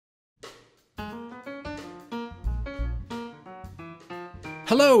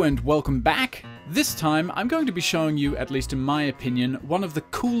Hello and welcome back. This time I'm going to be showing you, at least in my opinion, one of the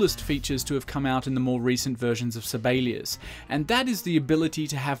coolest features to have come out in the more recent versions of Sibelius, and that is the ability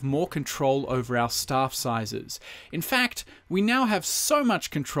to have more control over our staff sizes. In fact, we now have so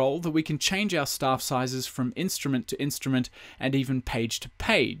much control that we can change our staff sizes from instrument to instrument and even page to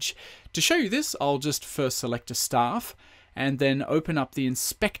page. To show you this, I'll just first select a staff and then open up the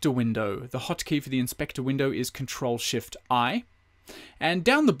inspector window. The hotkey for the inspector window is Ctrl+Shift+I. And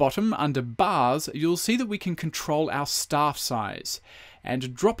down the bottom, under bars, you'll see that we can control our staff size.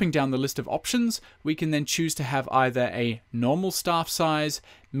 And dropping down the list of options, we can then choose to have either a normal staff size,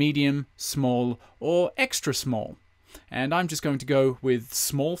 medium, small, or extra small. And I'm just going to go with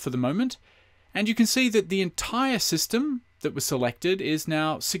small for the moment. And you can see that the entire system that was selected is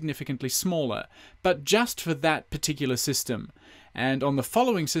now significantly smaller, but just for that particular system. And on the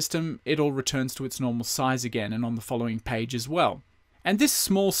following system, it all returns to its normal size again, and on the following page as well. And this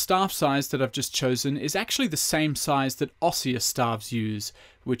small staff size that I've just chosen is actually the same size that osseous staves use,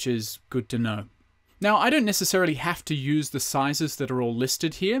 which is good to know. Now, I don't necessarily have to use the sizes that are all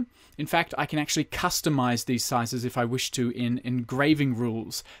listed here. In fact, I can actually customize these sizes if I wish to in engraving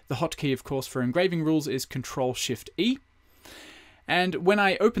rules. The hotkey, of course, for engraving rules is Ctrl+Shift+E. And when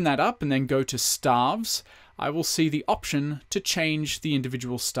I open that up and then go to staves, I will see the option to change the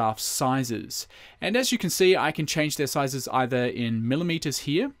individual staff sizes. And as you can see, I can change their sizes either in millimeters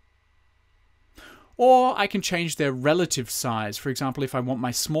here, or I can change their relative size. For example, if I want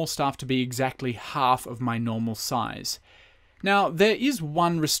my small staff to be exactly half of my normal size. Now, there is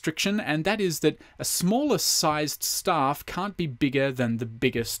one restriction, and that is that a smaller sized staff can't be bigger than the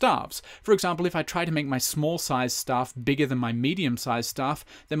bigger staffs. For example, if I try to make my small sized staff bigger than my medium sized staff,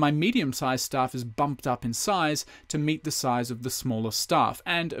 then my medium sized staff is bumped up in size to meet the size of the smaller staff.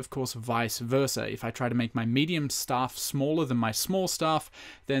 And of course, vice versa. If I try to make my medium staff smaller than my small staff,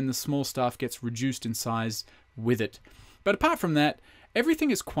 then the small staff gets reduced in size with it. But apart from that, everything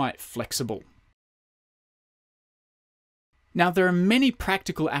is quite flexible. Now, there are many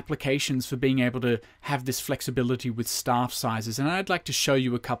practical applications for being able to have this flexibility with staff sizes, and I'd like to show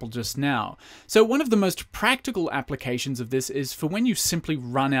you a couple just now. So one of the most practical applications of this is for when you simply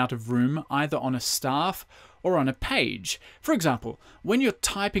run out of room, either on a staff or on a page. For example, when you're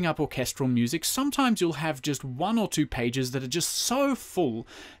typing up orchestral music, sometimes you'll have just one or two pages that are just so full,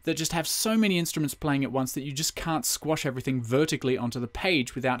 that just have so many instruments playing at once that you just can't squash everything vertically onto the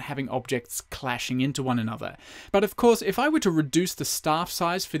page without having objects clashing into one another. But of course, if I were to reduce the staff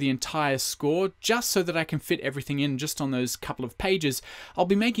size for the entire score, just so that I can fit everything in just on those couple of pages, I'll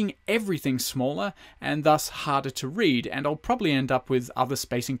be making everything smaller and thus harder to read, and I'll probably end up with other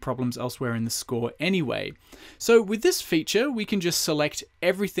spacing problems elsewhere in the score anyway. So with this feature, we can just select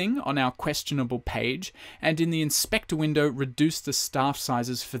everything on our questionable page, and in the inspector window, reduce the staff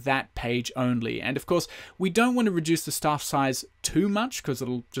sizes for that page only. And of course, we don't want to reduce the staff size too much because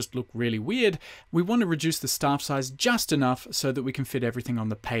it'll just look really weird. We want to reduce the staff size just enough so that we can fit everything on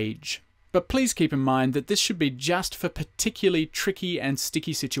the page. But please keep in mind that this should be just for particularly tricky and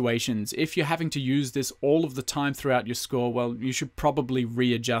sticky situations. If you're having to use this all of the time throughout your score, well, you should probably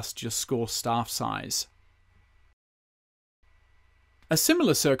readjust your score staff size. A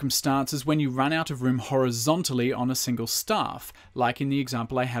similar circumstance is when you run out of room horizontally on a single staff, like in the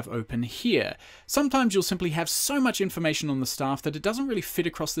example I have open here. Sometimes you'll simply have so much information on the staff that it doesn't really fit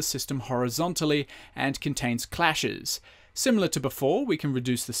across the system horizontally and contains clashes. Similar to before, we can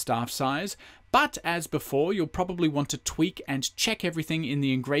reduce the staff size, but as before, you'll probably want to tweak and check everything in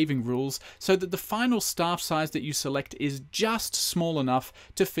the engraving rules so that the final staff size that you select is just small enough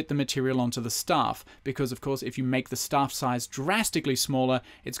to fit the material onto the staff. Because of course, if you make the staff size drastically smaller,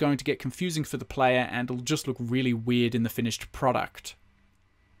 it's going to get confusing for the player and it'll just look really weird in the finished product.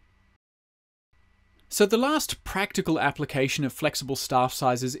 So the last practical application of flexible staff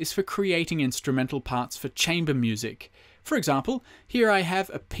sizes is for creating instrumental parts for chamber music. For example, here I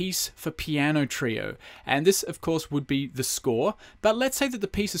have a piece for piano trio, and this of course would be the score, but let's say that the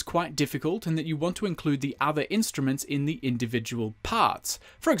piece is quite difficult and that you want to include the other instruments in the individual parts.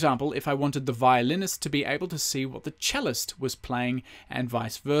 For example, if I wanted the violinist to be able to see what the cellist was playing and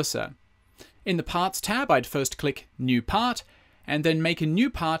vice versa. In the Parts tab, I'd first click New Part, and then make a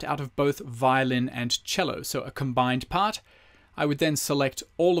new part out of both violin and cello, so a combined part. I would then select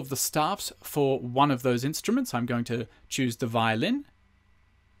all of the staffs for one of those instruments. I'm going to choose the violin,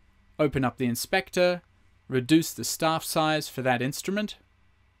 open up the inspector, reduce the staff size for that instrument,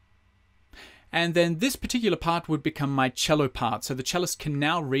 and then this particular part would become my cello part. So the cellist can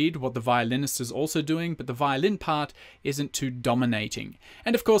now read what the violinist is also doing, but the violin part isn't too dominating.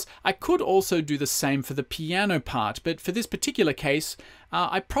 And of course, I could also do the same for the piano part, but for this particular case,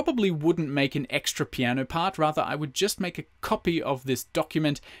 I probably wouldn't make an extra piano part. Rather, I would just make a copy of this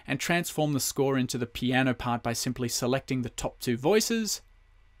document and transform the score into the piano part by simply selecting the top two voices,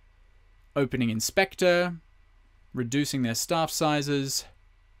 opening Inspector, reducing their staff sizes,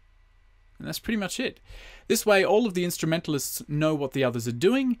 and that's pretty much it. This way, all of the instrumentalists know what the others are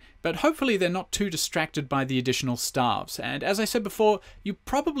doing, but hopefully they're not too distracted by the additional staves. And as I said before, you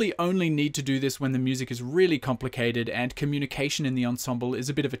probably only need to do this when the music is really complicated and communication in the ensemble is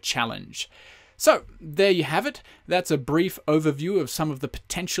a bit of a challenge. So, there you have it. That's a brief overview of some of the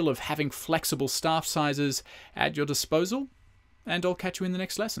potential of having flexible staff sizes at your disposal, and I'll catch you in the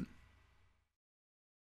next lesson.